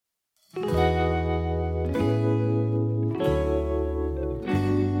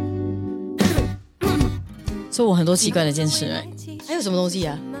所以我很多奇怪的见识 right？ 还有什么东西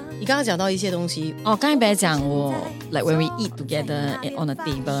啊？你刚刚讲到一些东西哦，刚才本来讲我 like when we eat together on a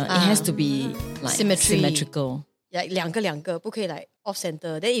table, it has to be like symmetrical. 两个不可以来 off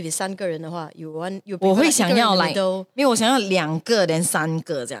center. Then if 3个人的话 我会想要来，没有我想要2个 then 3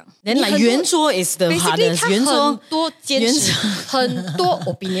个这样。then 来圆桌 is the hardest. 圆桌很多坚持，很多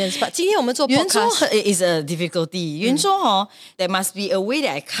opinions. But 今天我们做 podcast 圆桌 is a difficulty. 圆桌there must be a way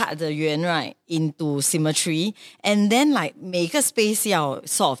that I cut the 圆 right into symmetry, and then like 每个 space 要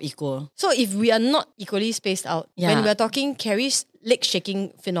sort of equal. So if we are not equally spaced out, when we are talking, Carrie's leg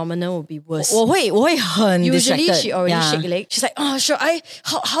shaking phenomenon will be worse. 我会很 Usually distracted. she already shake leg. She's like,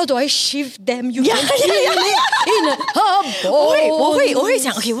 how do I shift them? You can in 我会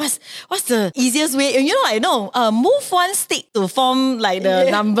想 okay, what's the easiest way? You know, like move one stick to form like the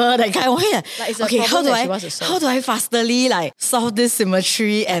number that kind. 我会 okay, how do I fastly like solve this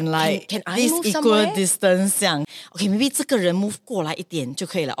symmetry and like can I this move equal somewhere? distance 这样 okay, maybe 这个人 move 过来一点就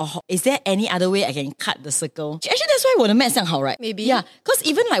可以了。is there any other way I can cut the circle? Actually, that's why 我的 math 这样好 right? Maybe. Yeah, because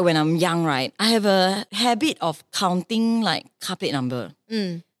even like when I'm young, right, I have a habit of counting like car plate number.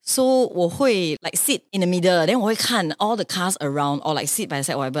 So 我会 like sit in the middle, then 我会看 all the cars around, or like sit by the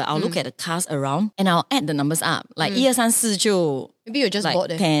side, whatever. I'll look at the cars around and I'll add the numbers up. Like 1, 2, 3, 4就 Maybe you're just like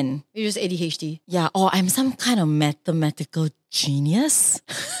bored. 10. You're just ADHD. Yeah, or I'm some kind of mathematical genius.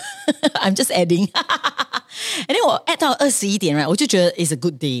 I'm just adding. And then 我 add 到21点 right, 我就觉得 it's a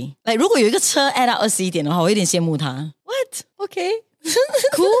good day. Like 如果有一个车 add 到21点的话，我有点羡慕他。What? Okay.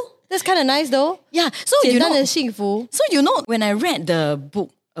 Cool. That's kind of nice though. Yeah, so 简单的幸福。 So you know, when I read the book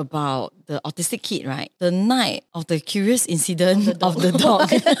about the autistic kid, right? The night of the curious incident of the dog.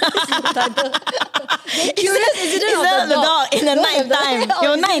 Curious incident of the dog. In the night time.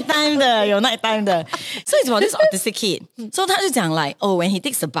 有 night time 的 So it's about this autistic kid. So 他就讲 like, when he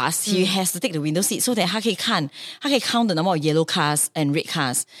takes the bus, he has to take the window seat so that 他可以 count the number of yellow cars and red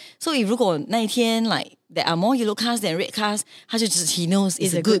cars. So if 如果那一天 like there are more yellow cars than red cars, he knows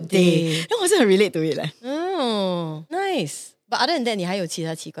it's a good day. 那我是很 relate to it 嘞。Nice. But other than that, 你还有其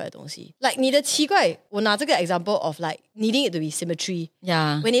他奇怪的东西 Like 你的奇怪我拿这个 example of like needing it to be symmetry.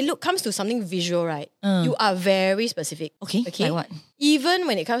 Yeah. When it comes to something visual, right? You are very specific. Okay, like what? Even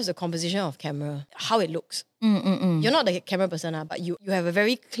when it comes to composition of camera, how it looks. You're not the camera person, but you have a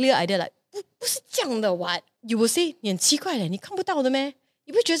very clear idea like 不是这样的 what? You will say 你很奇怪嘞，你看不到的咩？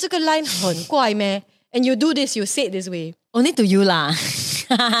你不觉得这个 line 很怪咩？ And you do this, you say it this way. Only to you 啦。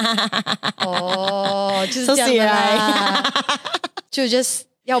就是这样的啦。就 just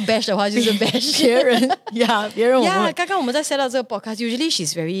要 bash 的话就是 bash 别人。别人我们 刚刚我们在 set up 这个 podcast, usually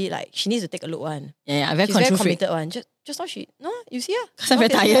she's very like, she needs to take a look one. Yeah, very she's very control freak. committed one. Just now she, no, you see I'm very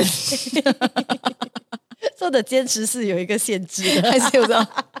tired. 做的坚持是有一个限制的，还是有的，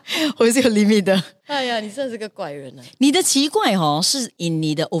我是有 limit 的。哎呀，你真的是个怪人啊！你的奇怪是 in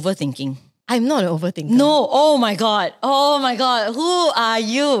你的 overthinking。I'm not an overthinker. No, oh my god, who are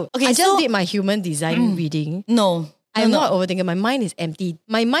you? Okay, I just did my human design reading. No, I'm not an overthinker. My mind is empty.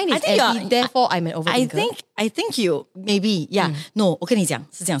 My mind is empty. Therefore, I'm an overthinker. I think you maybe yeah. No, 我跟你讲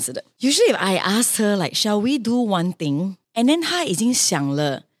是这样子的。Usually, if I ask her like, shall we do one thing? And then 她已经想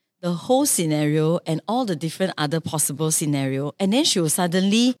了 the whole scenario and all the different other possible scenario, and then she will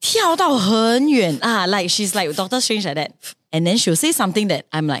suddenly 跳到很远啊 like she's like Doctor Strange like that. And then she'll say something that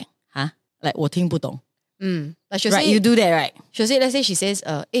I'm like, huh? Like 我听不懂。Like she'll right, say, you do that, right? She'll say, let's say she says,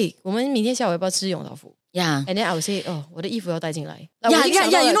 我们明天下午要不要吃永岛福 Yeah. And then I will say, 我的衣服要带进来。 Yeah,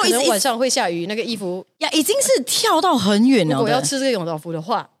 you know, 可能晚上会下雨，那个衣服 Yeah, 已经是跳到很远了的。如果我要吃这个永岛福的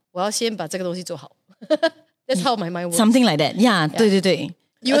话，我要先把这个东西做好。That's how my mind works. Something like that. Yeah, 对对对。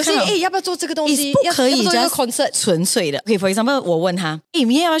You will say, 要不要做这个东西？不可以要不要做一个 concert 纯粹的。Okay, for example, 我问他，明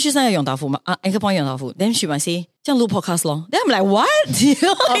天要不要去上个永岛福吗？Anchor Point 永岛福。Then she might say, 这样录 podcast 咯。Then I'm like, what? Do you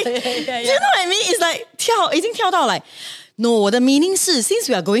know what I mean? It's like 已经跳到like No, 我的 meaning 是 since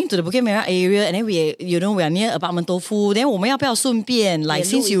we are going to the Bukit Merah area and then we are near apartment tofu, then 我们要不要顺便 like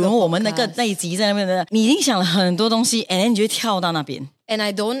since you know 我们那一集在那边的，你已经想了很多东西 and then 你就会跳到那边。And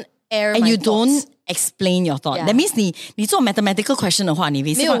I don't air and my you thoughts. don't explain your thought. Yeah. That means 你做 mathematical question 的话，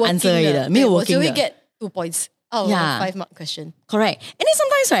你是放 answer 而已的，没有 working 的，没有 working 我只会的。 get 2 points out of a 5 mark question. Correct. And then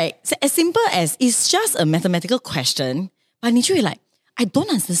sometimes right, as simple as it's just a mathematical question, but 你就会 like I don't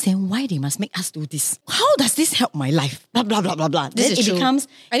understand why they must make us do this. How does this help my life? Blah blah blah blah blah. This Then is true. becomes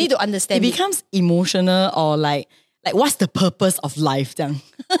I need to understand. It becomes emotional or like what's the purpose of life? 这样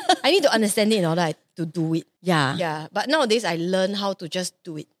I need to understand it in order to do it. Yeah. Yeah. But nowadays I learn how to just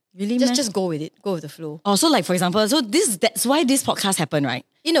do it. Really, just go with it. Go with the flow. Oh, so like for example, that's why this podcast happened, right?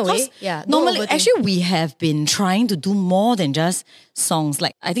 In a way, yeah. Normally, actually, we have been trying to do more than just songs.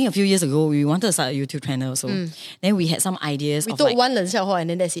 Like I think a few years ago, we wanted to start a YouTube channel. So then we had some ideas. We of took like, one 冷笑话 and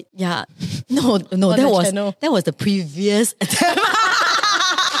then that's it. Yeah, no, that was the previous attempt.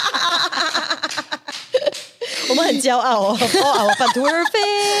 我们很骄傲哦 all our 半途而废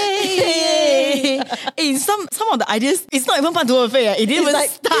some of the ideas, it's not even 半途而废 It didn't even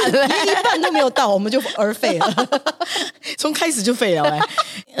start 一半都没有到我们就而废了从开始就废了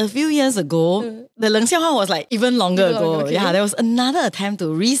A few years ago, the 冷笑话 was like even longer ago. Okay. Yeah, there was another attempt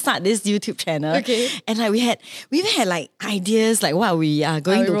to restart this YouTube channel. Okay. And like we even had like ideas like what we are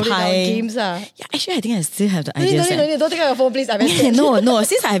going to play. Games Yeah, actually I think I still have the ideas. No, don't take out your phone, please. No.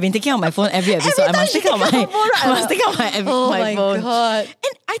 Since I have been taking out my phone every episode, I must take out my my phone. God.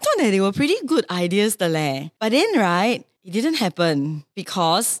 And I thought that they were pretty good ideas 的嘞. But then, right, it didn't happen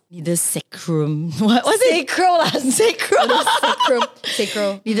because 你的 sacrum. What's it?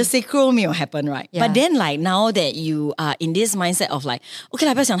 Sacral. 你的 sacral 没有 happen, right? Yeah. But then like now that you are in this mindset of like, okay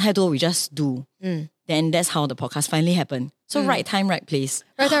啦，不要想太多, we just do. Then that's how the podcast finally happened. So right time, right place.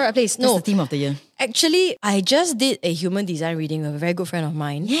 Right time, right place. That's No, the theme of the year. actually, I just did a human design reading with a very good friend of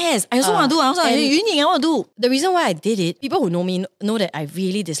mine. Yes, I also want to do. I want to do. The reason why I did it, people who know me know that I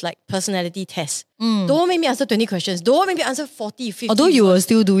really dislike personality tests. Don't make me answer 20 questions. Don't make me answer 40, 50. Although you will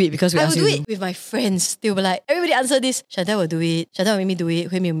still do it because we I will asked do you it with my friends. They'll be like, everybody answer this. Chantal will do it. Chantal will make me do it.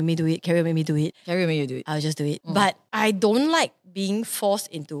 Hui Min will make me do it. Carrie will make me do it. Carrie made you do it. I'll just do it. But I don't like being forced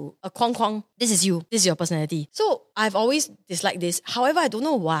into a kwang. This is you. This is your personality. So I've always disliked this. However, I don't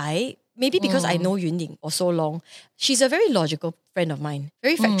know why. Maybe because I know Yun Ning for so long. She's a very logical friend of mine.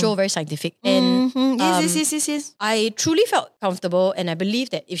 Very factual, very scientific. And Yes. I truly felt comfortable and I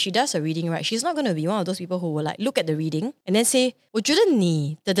believe that if she does a reading, right, she's not going to be one of those people who will like look at the reading and then say, 我觉得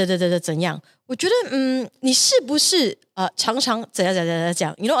你怎样？我觉得你是不是常常怎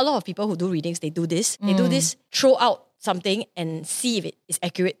样？ You know, a lot of people who do readings, they do this. They do this, throw out something and see if it is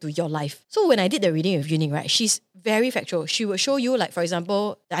accurate to your life. So when I did the reading with Yuning, right, she's very factual. She will show you, like, for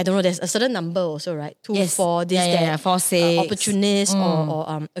example, I don't know, there's a certain number also, right? 2, 4, this, that. 4, 6. Opportunist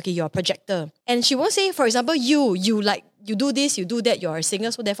or okay, you're a projector. And she won't say, for example, you do this, you do that, you're a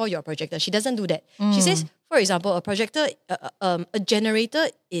singer, so therefore you're a projector. She doesn't do that. She says, for example, a projector, a generator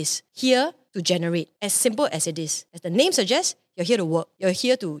is here to generate, as simple as it is. As the name suggests, you're here to work. You're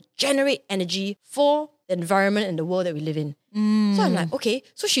here to generate energy for the environment and the world that we live in. So I'm like, okay.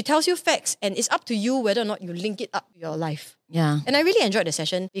 So she tells you facts and it's up to you whether or not you link it up to your life. Yeah. And I really enjoyed the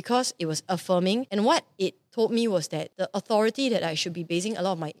session because it was affirming. And what it told me was that the authority that I should be basing a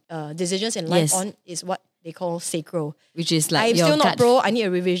lot of my decisions in life on is what they call sacral. Which is like I'm your still not gut, pro. I need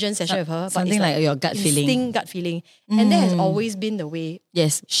a revision session with her. something but it's like your gut feeling. Gut feeling. And that has always been the way.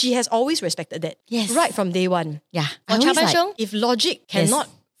 Yes. She has always respected that. Yes. Right from day one. Yeah. For I always Cha Ban like- Sheng, if logic cannot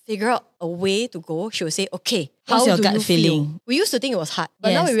figure out a way to go, she will say, okay, What's how your do gut you feeling? feel? We used to think it was hard,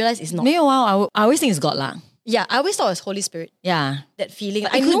 but now Yes. we realize it's not. 没有啊, I always think it's God lah. Yeah, I always thought it was Holy Spirit. Yeah. That feeling.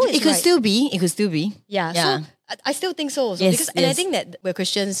 But I know it's it could right. still be. It could still be. Yeah. Yeah. So I still think so also. Yes, And I yes. think that we're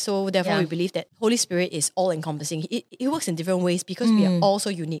Christians, so therefore we believe that Holy Spirit is all encompassing. It works in different ways because we are all so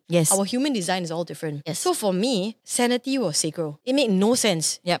unique. Yes. Our human design is all different. Yes. So for me, sanity was sacral. It made no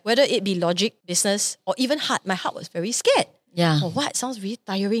sense. Yep. Whether it be logic, business, or even heart. My heart was very scared. Yeah. Oh, what? It sounds really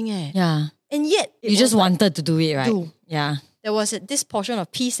tiring Yeah. And yet, it You just was like, wanted to do it, right? do. Yeah. there was this portion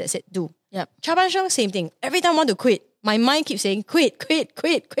of peace that said do. Yep. Cha Ban Sheng, same thing. Every time I want to quit, my mind keeps saying quit.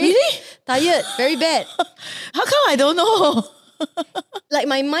 Really? Tired, very bad. How come I don't know? Like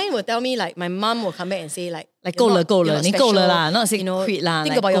my mind will tell me, like my mom will come back and say like 够了 you're not 你够了 special, 啦 not say you know, quit 啦 think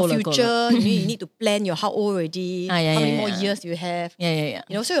like about your 够了 future. You need to plan your how old already, yeah, how many yeah, more yeah. years do you have. Yeah.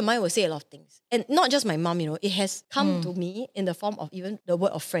 You know, so your mind will say a lot of things. And not just my mom, you know, it has come to me in the form of even the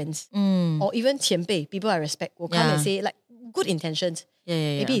word of friends. Or even 前辈, people I respect will come and say like good intentions.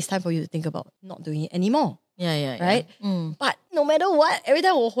 Yeah. Maybe it's time for you to think about not doing it anymore. Yeah. Right? But no matter what, every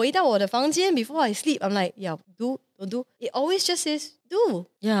time 我回到我的房间 before I sleep, I'm like, yeah, do, don't do. It always just says, do,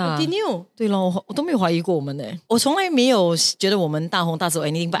 Yeah. continue. 对咯，我都没有怀疑过我们的，我从来没有觉得我们大红大紫 or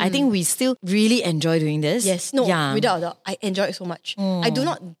anything, but I think we still really enjoy doing this. Yes, no, yeah. without a doubt, I enjoy it so much. I do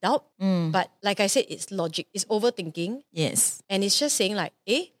not doubt, but like I said, it's logic, it's overthinking, Yes. and it's just saying like,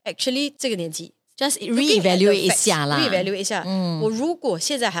 actually 这个年纪 Just looking at the reevaluate 一 facts, 下啦。 reevaluate 一下。我如果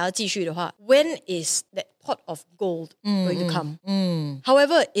现在还要继续的话 when is that pot of gold going to come?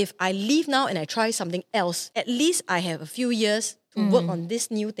 However, if I leave now and I try something else, at least I have a few years to work on this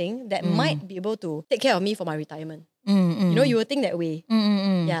new thing that might be able to take care of me for my retirement. You know, you would think that way.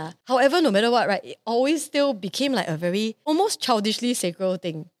 Yeah. However, no matter what, right, it always still became like a very almost childishly sacral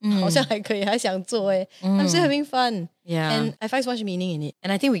thing. 好像还可以，还想做欸. I'm still having fun. Yeah. And I find so much meaning in it.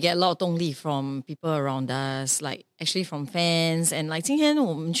 And I think we get a lot of 动力 from people around us, like actually from fans. And like 今天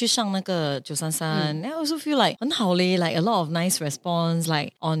我们去上那个933, I also feel like 很好嘞, like a lot of nice response,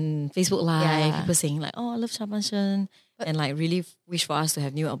 like on Facebook Live, people saying like, oh, I love 下半身. And like really wish for us to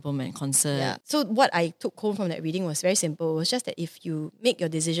have new album and concert. Yeah. So what I took home from that reading was very simple. It was just that if you make your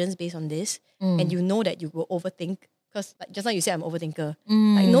decisions based on this and you know that you will overthink, because like just now you said I'm an overthinker.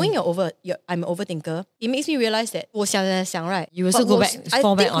 Like knowing I'm an overthinker, it makes me realize that 我想想 right, you also go back, I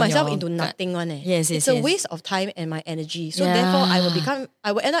fall think back on myself your into nothing one. Yes, it's a waste of time and my energy. So therefore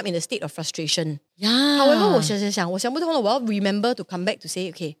I will end up in a state of frustration. Yeah. However, 我想不通了，我要 remember to come back to say,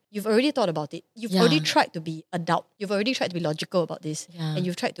 okay, you've already thought about it. You've already tried to be adult. You've already tried to be logical about this. And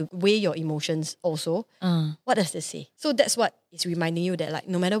you've tried to weigh your emotions also. What does this say? So that's what is reminding you that like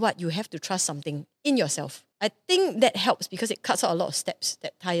no matter what, you have to trust something in yourself. I think that helps because it cuts out a lot of steps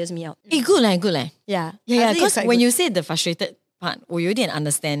that tires me out. Good leh. Yeah. Yeah, because when you say the frustrated part, 我有点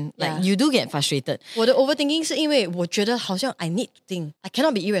understand. Like you do get frustrated. 我的 overthinking 是因为我觉得好像 I need to think. I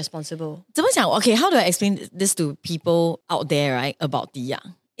cannot be irresponsible. 怎么讲? Okay, how do I explain this to people out there, right, about Tia?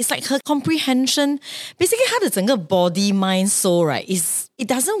 It's like her comprehension, basically 她的整个 body, mind, soul, right, it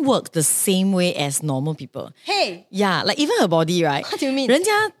doesn't work the same way as normal people. Hey! Yeah, like even her body, right? What do you mean? 人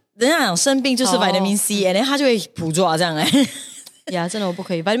家讲生病就是 vitamin C, and then 她就会捕捉这样Yeah, 真的我不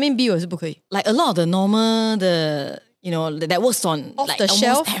可以. Vitamin B 我是不可以. Like a lot of the normal, you know, that works on off like the almost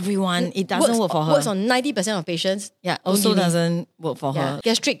shelf, everyone. It doesn't work for her. Works on 90% of patients. Yeah, also doesn't work for her.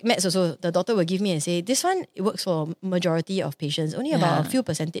 Gastric meds also, the doctor will give me and say, this one, it works for majority of patients. Only about a few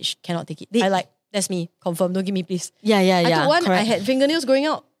percentage cannot take it. I like, that's me. Confirm, don't give me please. Yeah. I took one, correct. I had fingernails growing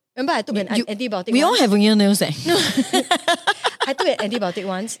out. Remember I took an antibiotic We all have fingernails eh? I took an antibiotic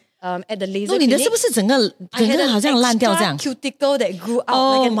once. At the laser clinic. 你的是不是整个好像烂掉这样? Cuticle that grew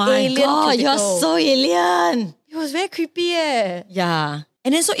out like an alien God, cuticle. You're so alien. It was very creepy eh. Yeah.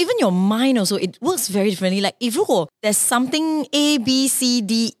 And then so even your mind also, it works very differently. Like if there's something A, B, C,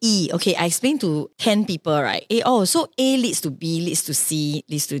 D, E. Okay, I explained to 10 people, right? So A leads to B, leads to C,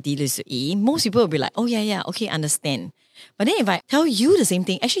 leads to D, leads to E. Most people will be like, oh yeah, okay, understand. But then if I tell you the same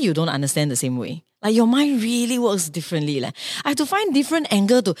thing, actually you don't understand the same way. Like your mind really works differently. I have to find different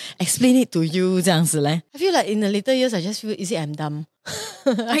angle to explain it to you. 这样子 I feel like in the later years, I just feel, is it I'm dumb?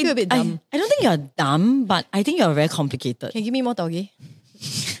 I feel a bit dumb. I don't think you're dumb, but I think you're very complicated. Can you give me more tauge?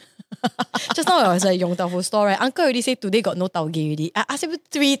 Just now I was at Yong Tau Fu store, right? Uncle already said today got no tauge already. I asked him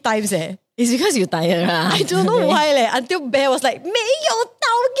 3 times eh. It's because you're tired, right? I don't know why until Bear was like, 没有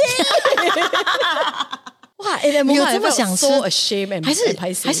tauge! Wow, in that moment I felt so ashamed and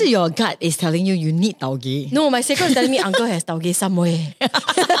还是 your gut is telling you need tauge? No, my sacral is telling me uncle has tauge somewhere.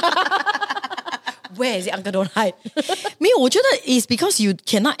 Where is it? Uncle don't hide. 没有，我觉得 it's because you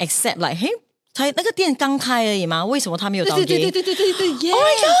cannot accept like, hey, 才那个店刚开而已嘛，为什么他没有tauge？对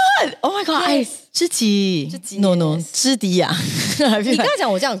Oh my god! 哎，知己 No, 知敌呀！你刚才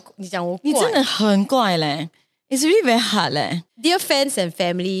讲我这样，你讲我怪，你真的很怪嘞。It's really very hard 嘞。Dear fans and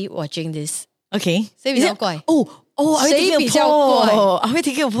family watching this. Okay. 谁比较怪？谁比较怪？I will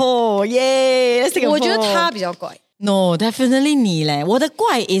take a poll. Yay! Let's take a poll. 我觉得他比较怪。No, definitely 你嘞。我的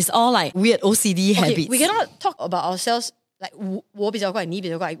怪 is all like weird OCD habits. We cannot talk about ourselves like 我比较怪，你比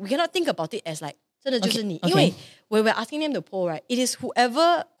较怪。We cannot think about it as like 真的就是你，因为 when we're asking them to poll, right, it is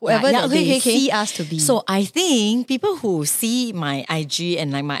whoever that they see us to be. So I think people who see my IG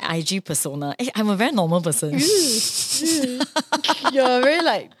and like my IG persona, I'm a very normal person. You're very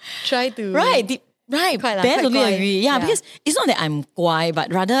like try to right. Ben totally agree. Yeah, because it's not that I'm 乖,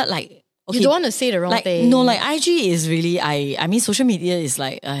 but rather like. Okay, you don't want to say the wrong thing. No, like IG is really, I mean, social media is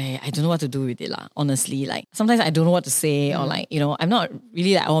like, I don't know what to do with it lah. Honestly, like sometimes I don't know what to say or like, you know, I'm not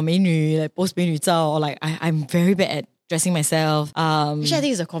really like, 美女, like post 美女照 or like, I'm very bad at dressing myself. Actually, I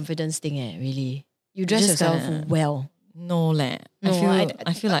think it's a confidence thing really. You dress yourself well. No leh.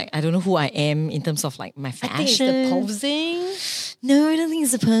 I feel like I don't know who I am in terms of like my fashion. I think it's the posing. No, I don't think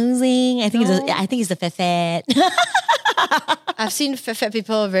it's the posing. I think it's the fat. I've seen fat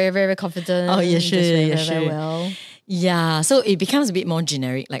people very, very confident. Oh, yeah, sure. Very well. Yeah, so it becomes a bit more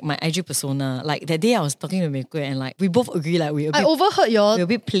generic, like my IG persona. Like that day I was talking to Mei Gui and like we both agree like we're a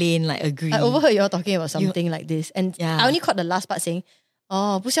bit plain, like agree. I overheard y'all talking about something like this. And I only caught the last part saying,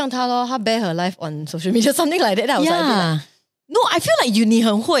 不像她咯，她 bear her life on social media, something like that. Then I was like, no, I feel like 你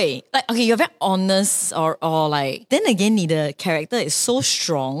很会. Like, okay, you're very honest or like, then again, 你的 character is so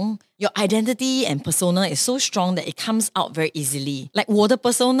strong. your identity and persona is so strong that it comes out very easily. Like 我的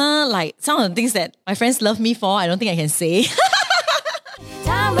persona, like some of the things that my friends love me for, I don't think I can say.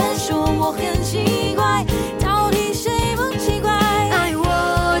 他们说我很奇怪